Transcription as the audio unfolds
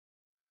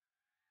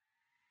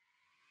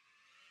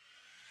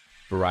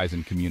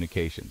Verizon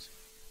Communications.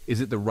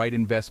 Is it the right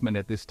investment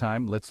at this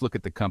time? Let's look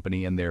at the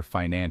company and their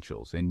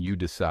financials, and you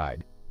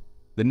decide.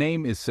 The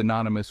name is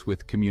synonymous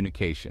with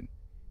communication.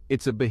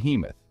 It's a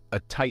behemoth, a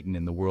titan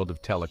in the world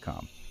of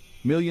telecom.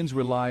 Millions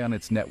rely on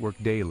its network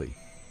daily.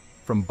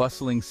 From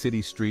bustling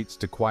city streets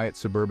to quiet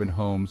suburban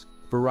homes,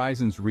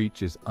 Verizon's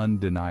reach is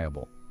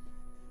undeniable.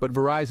 But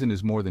Verizon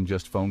is more than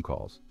just phone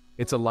calls.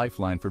 It's a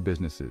lifeline for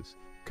businesses,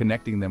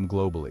 connecting them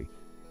globally.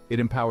 It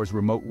empowers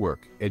remote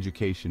work,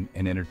 education,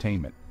 and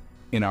entertainment.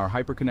 In our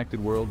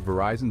hyper-connected world,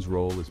 Verizon's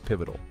role is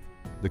pivotal.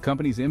 The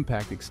company's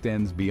impact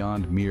extends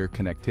beyond mere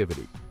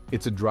connectivity.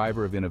 It's a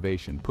driver of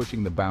innovation,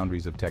 pushing the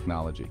boundaries of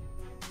technology.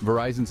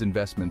 Verizon's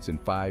investments in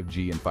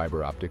 5G and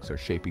fiber optics are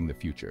shaping the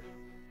future.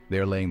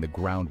 They're laying the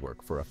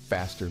groundwork for a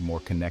faster,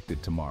 more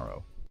connected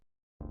tomorrow.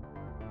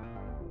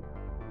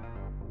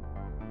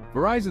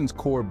 Verizon's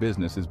core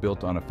business is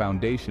built on a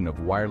foundation of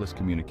wireless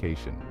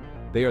communication.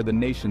 They are the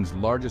nation's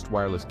largest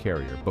wireless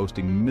carrier,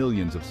 boasting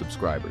millions of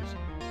subscribers.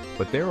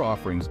 But their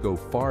offerings go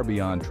far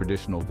beyond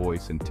traditional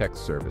voice and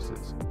text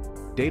services.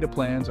 Data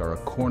plans are a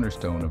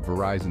cornerstone of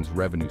Verizon's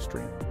revenue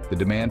stream. The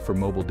demand for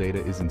mobile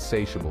data is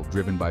insatiable,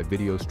 driven by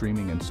video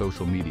streaming and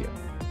social media.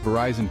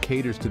 Verizon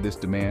caters to this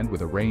demand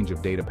with a range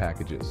of data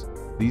packages.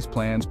 These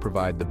plans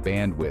provide the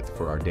bandwidth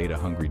for our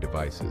data-hungry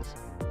devices.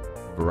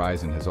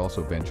 Verizon has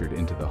also ventured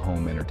into the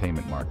home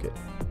entertainment market.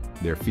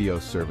 Their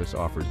Fios service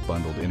offers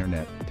bundled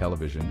internet,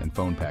 television, and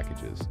phone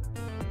packages.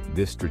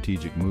 This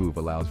strategic move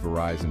allows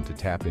Verizon to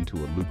tap into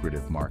a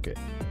lucrative market.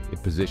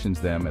 It positions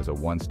them as a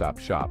one-stop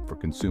shop for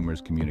consumers'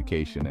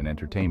 communication and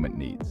entertainment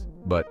needs.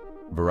 But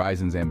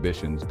Verizon's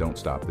ambitions don't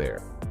stop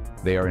there.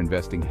 They are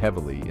investing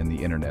heavily in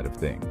the Internet of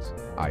Things,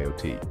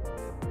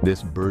 IoT.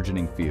 This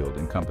burgeoning field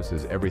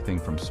encompasses everything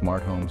from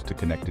smart homes to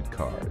connected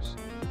cars.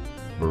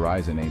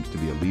 Verizon aims to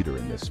be a leader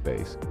in this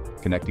space,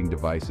 connecting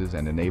devices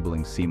and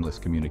enabling seamless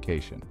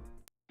communication.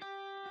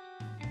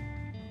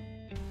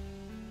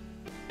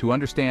 To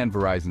understand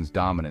Verizon's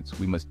dominance,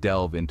 we must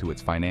delve into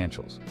its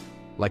financials.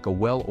 Like a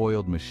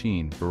well-oiled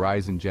machine,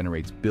 Verizon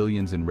generates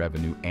billions in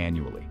revenue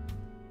annually.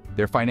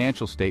 Their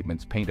financial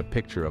statements paint a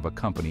picture of a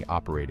company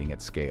operating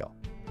at scale.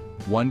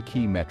 One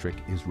key metric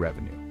is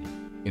revenue.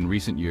 In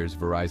recent years,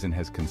 Verizon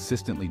has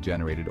consistently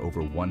generated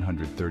over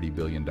 $130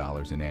 billion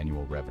in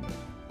annual revenue.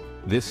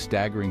 This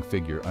staggering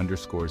figure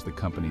underscores the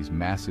company's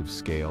massive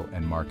scale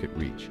and market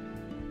reach.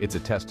 It's a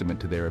testament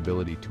to their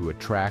ability to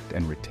attract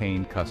and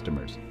retain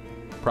customers.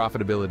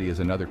 Profitability is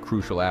another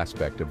crucial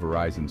aspect of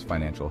Verizon's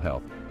financial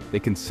health. They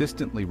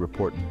consistently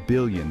report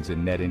billions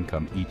in net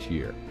income each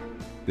year.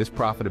 This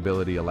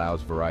profitability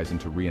allows Verizon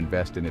to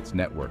reinvest in its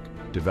network,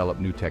 develop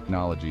new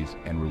technologies,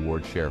 and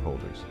reward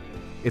shareholders.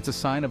 It's a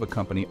sign of a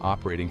company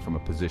operating from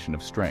a position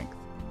of strength.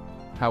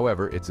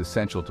 However, it's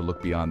essential to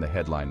look beyond the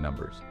headline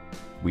numbers.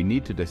 We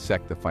need to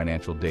dissect the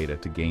financial data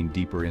to gain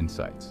deeper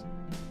insights.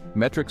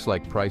 Metrics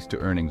like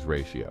price-to-earnings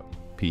ratio,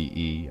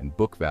 PE, and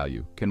book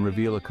value can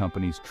reveal a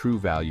company's true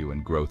value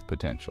and growth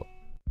potential.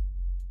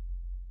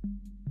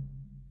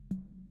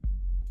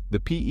 The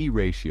PE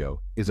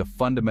ratio is a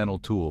fundamental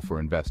tool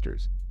for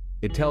investors.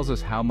 It tells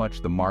us how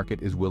much the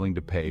market is willing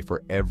to pay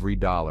for every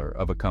dollar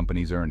of a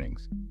company's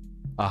earnings.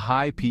 A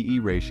high PE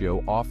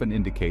ratio often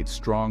indicates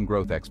strong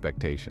growth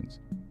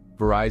expectations.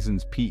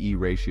 Verizon's PE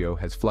ratio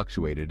has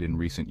fluctuated in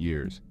recent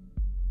years.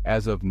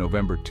 As of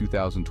November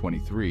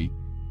 2023,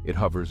 it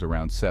hovers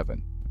around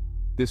 7.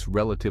 This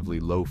relatively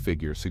low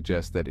figure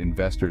suggests that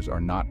investors are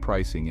not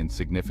pricing in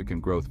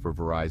significant growth for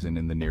Verizon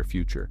in the near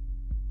future.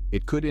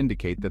 It could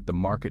indicate that the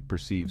market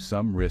perceives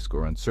some risk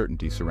or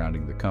uncertainty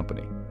surrounding the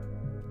company.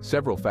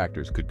 Several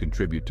factors could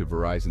contribute to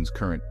Verizon's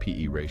current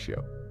PE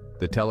ratio.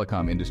 The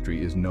telecom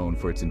industry is known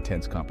for its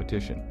intense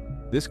competition.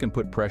 This can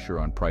put pressure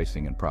on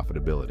pricing and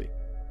profitability.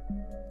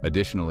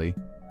 Additionally,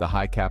 the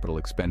high capital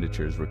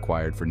expenditures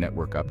required for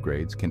network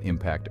upgrades can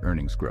impact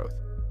earnings growth.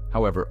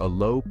 However, a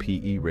low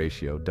PE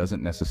ratio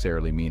doesn't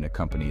necessarily mean a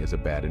company is a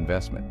bad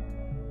investment.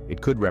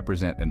 It could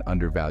represent an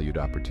undervalued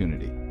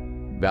opportunity.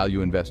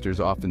 Value investors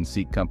often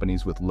seek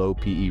companies with low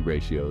PE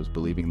ratios,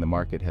 believing the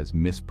market has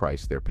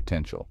mispriced their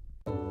potential.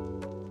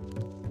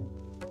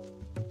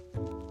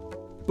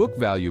 Book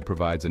value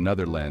provides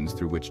another lens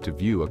through which to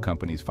view a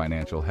company's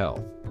financial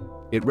health.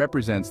 It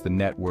represents the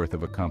net worth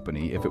of a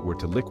company if it were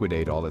to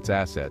liquidate all its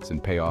assets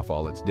and pay off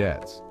all its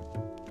debts.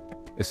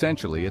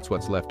 Essentially, it's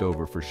what's left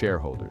over for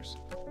shareholders.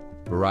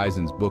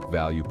 Verizon's book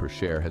value per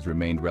share has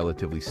remained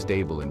relatively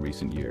stable in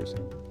recent years.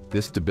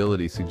 This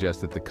stability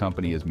suggests that the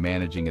company is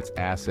managing its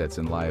assets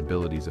and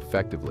liabilities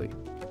effectively.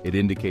 It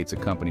indicates a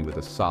company with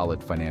a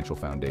solid financial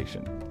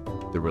foundation.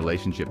 The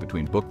relationship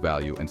between book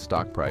value and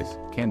stock price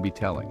can be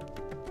telling.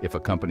 If a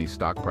company's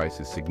stock price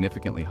is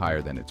significantly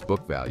higher than its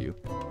book value,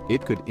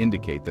 it could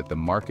indicate that the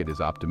market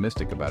is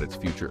optimistic about its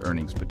future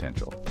earnings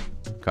potential.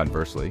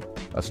 Conversely,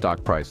 a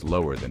stock price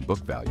lower than book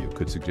value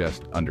could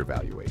suggest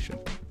undervaluation.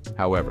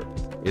 However,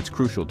 it's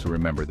crucial to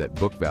remember that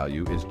book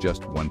value is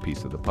just one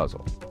piece of the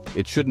puzzle.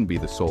 It shouldn't be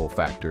the sole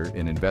factor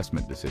in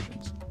investment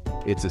decisions.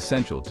 It's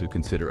essential to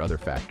consider other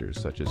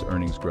factors such as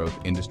earnings growth,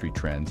 industry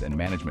trends, and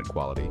management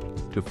quality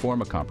to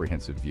form a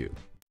comprehensive view.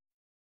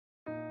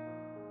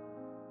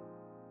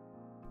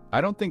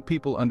 I don't think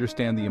people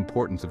understand the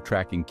importance of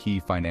tracking key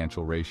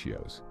financial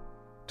ratios.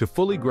 To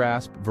fully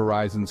grasp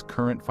Verizon's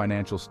current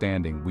financial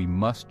standing, we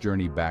must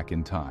journey back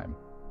in time.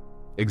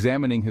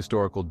 Examining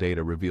historical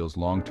data reveals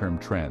long-term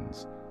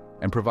trends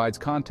and provides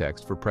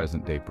context for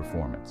present-day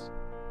performance.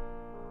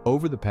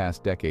 Over the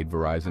past decade,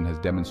 Verizon has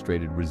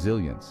demonstrated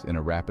resilience in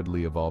a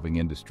rapidly evolving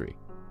industry.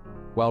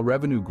 While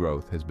revenue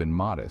growth has been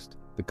modest,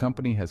 the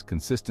company has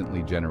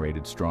consistently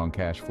generated strong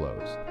cash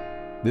flows.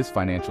 This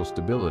financial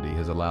stability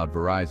has allowed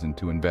Verizon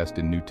to invest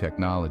in new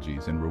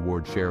technologies and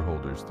reward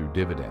shareholders through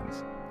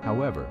dividends.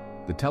 However,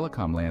 the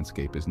telecom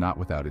landscape is not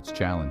without its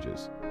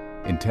challenges.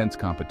 Intense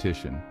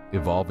competition,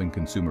 evolving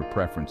consumer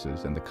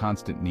preferences, and the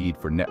constant need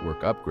for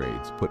network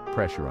upgrades put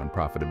pressure on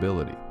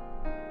profitability.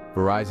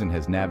 Verizon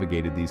has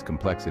navigated these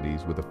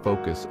complexities with a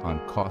focus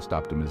on cost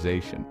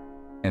optimization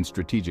and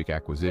strategic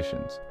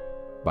acquisitions.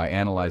 By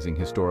analyzing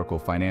historical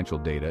financial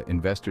data,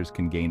 investors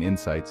can gain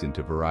insights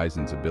into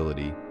Verizon's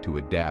ability to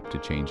adapt to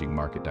changing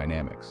market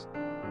dynamics.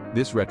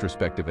 This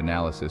retrospective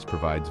analysis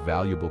provides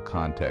valuable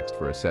context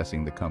for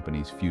assessing the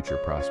company's future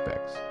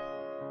prospects.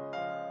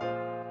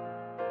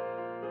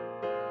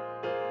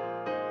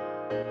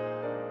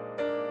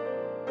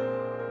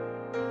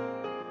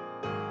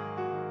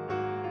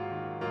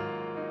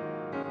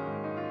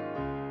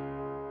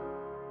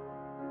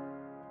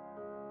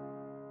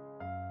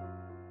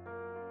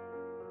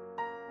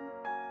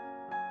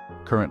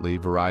 Currently,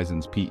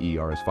 Verizon's PE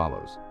are as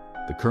follows.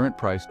 The current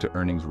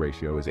price-to-earnings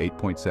ratio is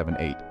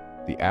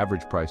 8.78, the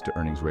average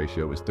price-to-earnings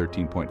ratio is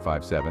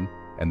 13.57,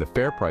 and the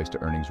fair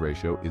price-to-earnings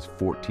ratio is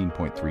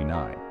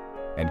 14.39,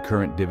 and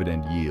current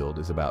dividend yield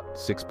is about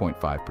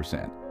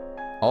 6.5%.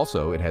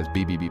 Also, it has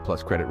BBB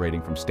plus credit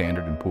rating from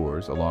Standard &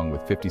 Poor's, along with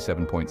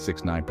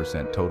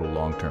 57.69% total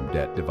long-term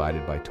debt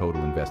divided by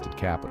total invested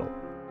capital.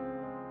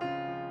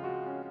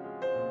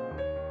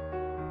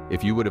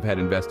 If you would have had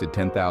invested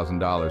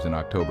 $10,000 in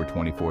October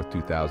 24,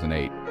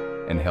 2008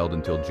 and held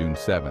until June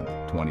 7,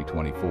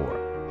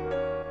 2024,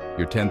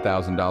 your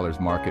 $10,000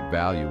 market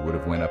value would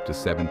have went up to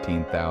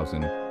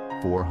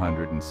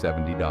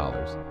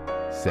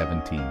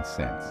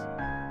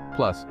 $17,470.17.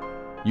 Plus,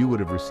 you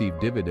would have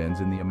received dividends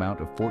in the amount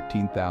of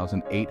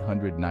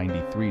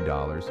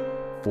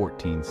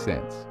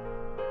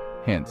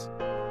 $14,893.14. Hence,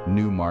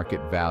 new market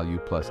value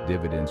plus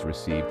dividends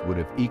received would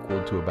have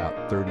equaled to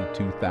about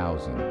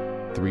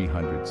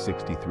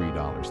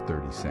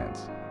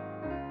 $32,363.30.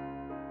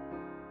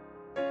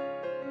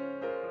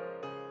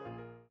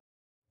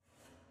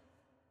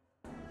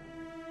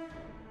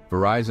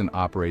 Verizon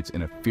operates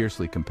in a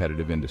fiercely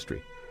competitive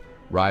industry.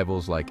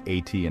 Rivals like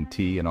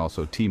AT&T and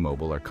also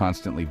T-Mobile are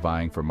constantly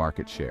vying for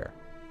market share.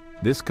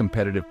 This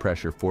competitive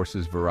pressure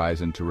forces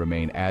Verizon to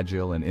remain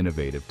agile and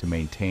innovative to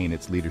maintain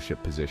its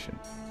leadership position.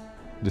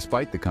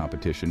 Despite the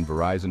competition,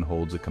 Verizon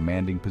holds a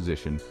commanding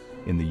position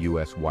in the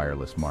U.S.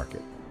 wireless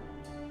market.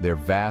 Their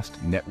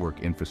vast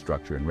network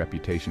infrastructure and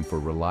reputation for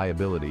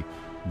reliability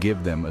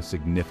give them a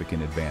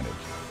significant advantage.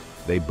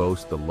 They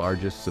boast the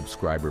largest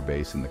subscriber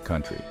base in the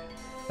country,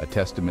 a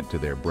testament to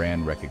their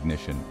brand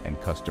recognition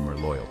and customer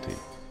loyalty.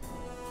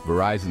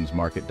 Verizon's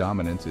market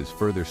dominance is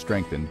further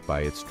strengthened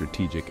by its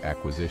strategic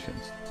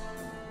acquisitions.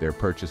 Their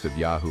purchase of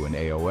Yahoo and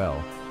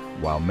AOL,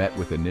 while met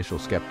with initial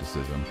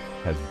skepticism,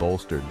 has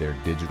bolstered their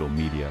digital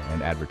media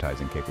and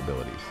advertising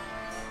capabilities.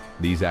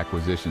 These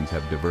acquisitions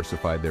have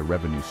diversified their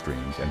revenue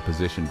streams and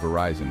positioned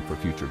Verizon for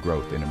future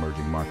growth in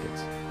emerging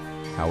markets.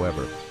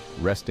 However,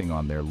 resting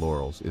on their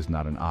laurels is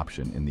not an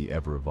option in the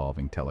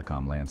ever-evolving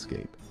telecom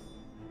landscape.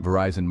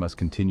 Verizon must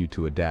continue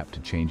to adapt to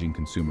changing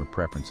consumer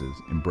preferences,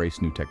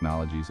 embrace new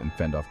technologies, and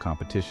fend off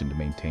competition to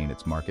maintain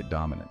its market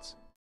dominance.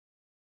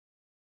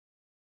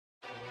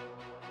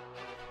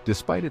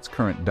 Despite its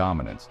current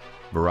dominance,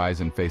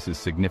 Verizon faces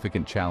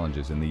significant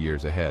challenges in the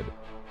years ahead.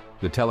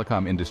 The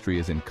telecom industry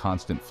is in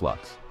constant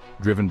flux,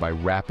 driven by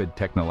rapid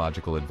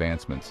technological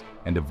advancements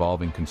and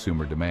evolving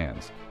consumer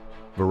demands.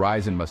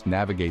 Verizon must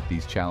navigate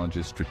these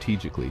challenges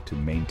strategically to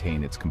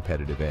maintain its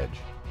competitive edge.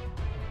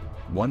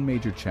 One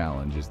major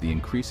challenge is the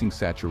increasing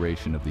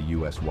saturation of the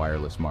U.S.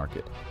 wireless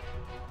market.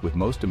 With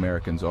most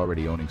Americans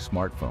already owning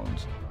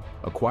smartphones,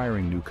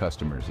 acquiring new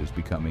customers is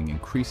becoming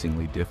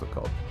increasingly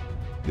difficult.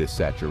 This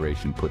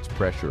saturation puts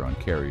pressure on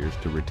carriers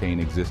to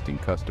retain existing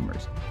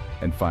customers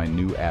and find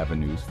new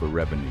avenues for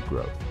revenue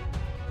growth.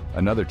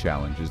 Another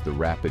challenge is the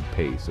rapid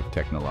pace of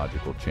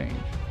technological change.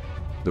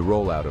 The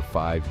rollout of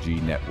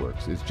 5G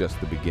networks is just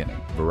the beginning.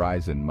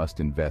 Verizon must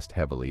invest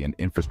heavily in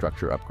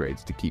infrastructure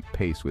upgrades to keep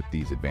pace with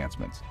these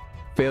advancements.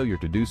 Failure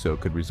to do so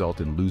could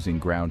result in losing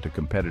ground to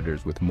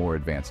competitors with more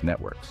advanced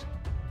networks.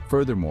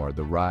 Furthermore,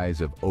 the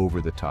rise of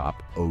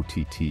over-the-top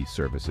OTT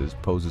services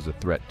poses a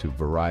threat to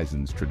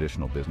Verizon's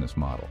traditional business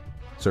model.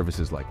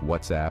 Services like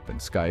WhatsApp and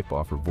Skype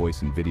offer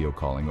voice and video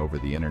calling over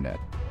the internet,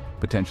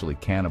 potentially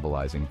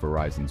cannibalizing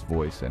Verizon's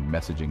voice and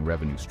messaging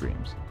revenue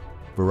streams.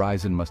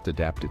 Verizon must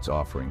adapt its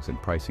offerings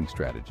and pricing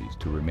strategies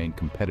to remain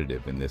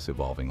competitive in this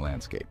evolving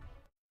landscape.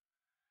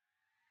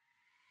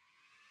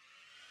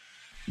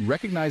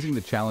 Recognizing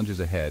the challenges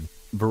ahead,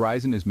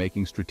 Verizon is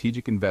making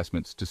strategic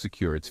investments to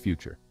secure its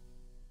future.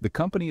 The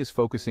company is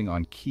focusing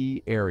on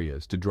key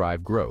areas to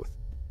drive growth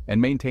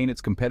and maintain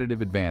its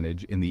competitive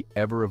advantage in the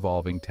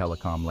ever-evolving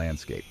telecom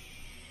landscape.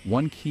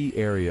 One key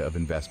area of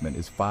investment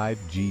is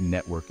 5G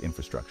network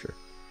infrastructure.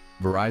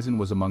 Verizon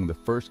was among the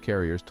first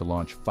carriers to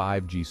launch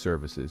 5G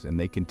services, and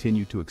they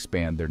continue to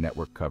expand their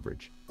network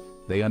coverage.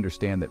 They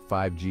understand that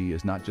 5G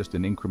is not just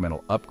an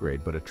incremental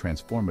upgrade, but a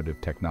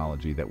transformative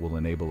technology that will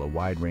enable a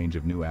wide range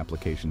of new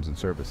applications and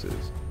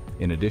services.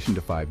 In addition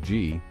to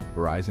 5G,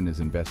 Verizon is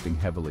investing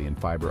heavily in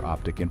fiber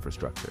optic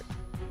infrastructure.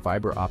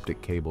 Fiber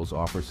optic cables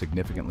offer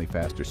significantly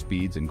faster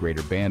speeds and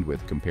greater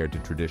bandwidth compared to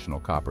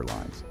traditional copper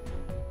lines.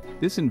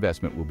 This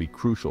investment will be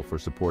crucial for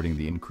supporting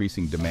the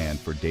increasing demand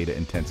for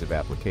data-intensive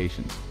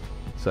applications,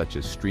 such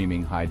as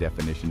streaming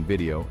high-definition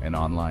video and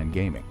online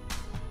gaming.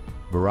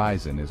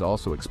 Verizon is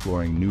also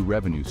exploring new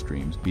revenue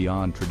streams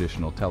beyond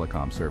traditional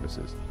telecom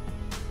services.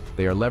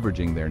 They are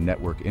leveraging their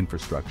network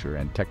infrastructure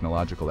and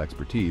technological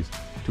expertise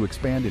to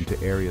expand into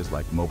areas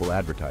like mobile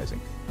advertising,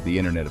 the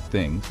Internet of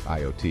Things,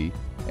 IoT,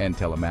 and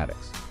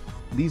telematics.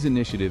 These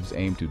initiatives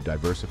aim to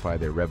diversify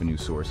their revenue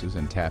sources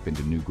and tap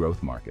into new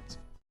growth markets.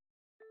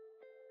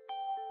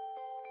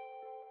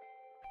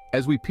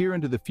 As we peer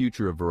into the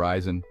future of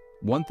Verizon,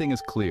 one thing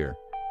is clear: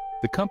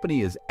 the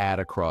company is at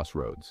a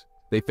crossroads.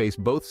 They face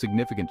both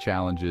significant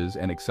challenges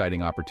and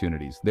exciting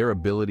opportunities. Their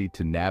ability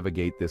to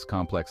navigate this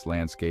complex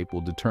landscape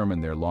will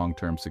determine their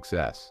long-term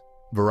success.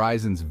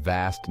 Verizon's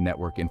vast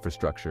network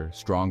infrastructure,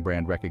 strong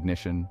brand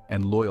recognition,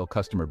 and loyal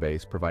customer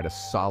base provide a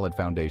solid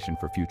foundation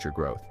for future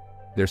growth.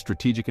 Their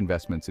strategic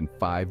investments in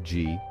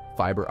 5G,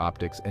 fiber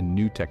optics, and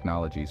new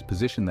technologies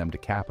position them to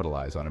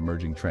capitalize on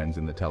emerging trends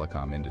in the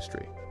telecom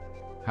industry.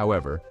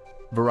 However,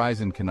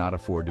 Verizon cannot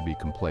afford to be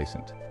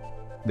complacent.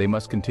 They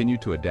must continue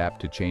to adapt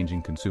to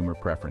changing consumer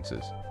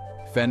preferences,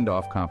 fend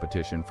off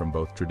competition from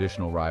both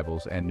traditional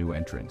rivals and new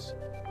entrants,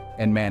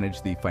 and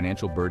manage the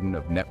financial burden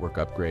of network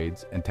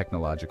upgrades and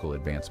technological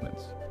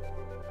advancements.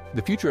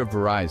 The future of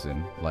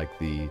Verizon, like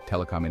the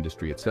telecom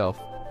industry itself,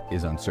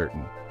 is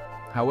uncertain.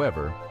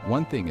 However,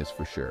 one thing is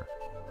for sure: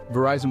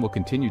 Verizon will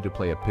continue to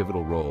play a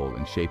pivotal role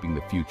in shaping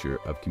the future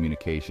of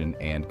communication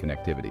and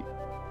connectivity.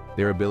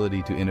 Their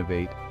ability to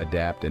innovate,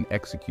 adapt, and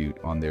execute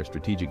on their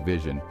strategic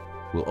vision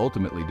will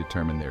ultimately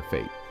determine their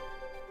fate.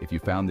 If you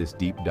found this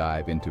deep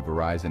dive into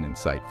Verizon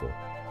insightful,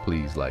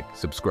 please like,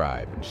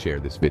 subscribe, and share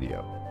this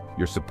video.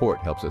 Your support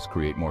helps us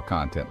create more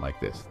content like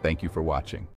this. Thank you for watching.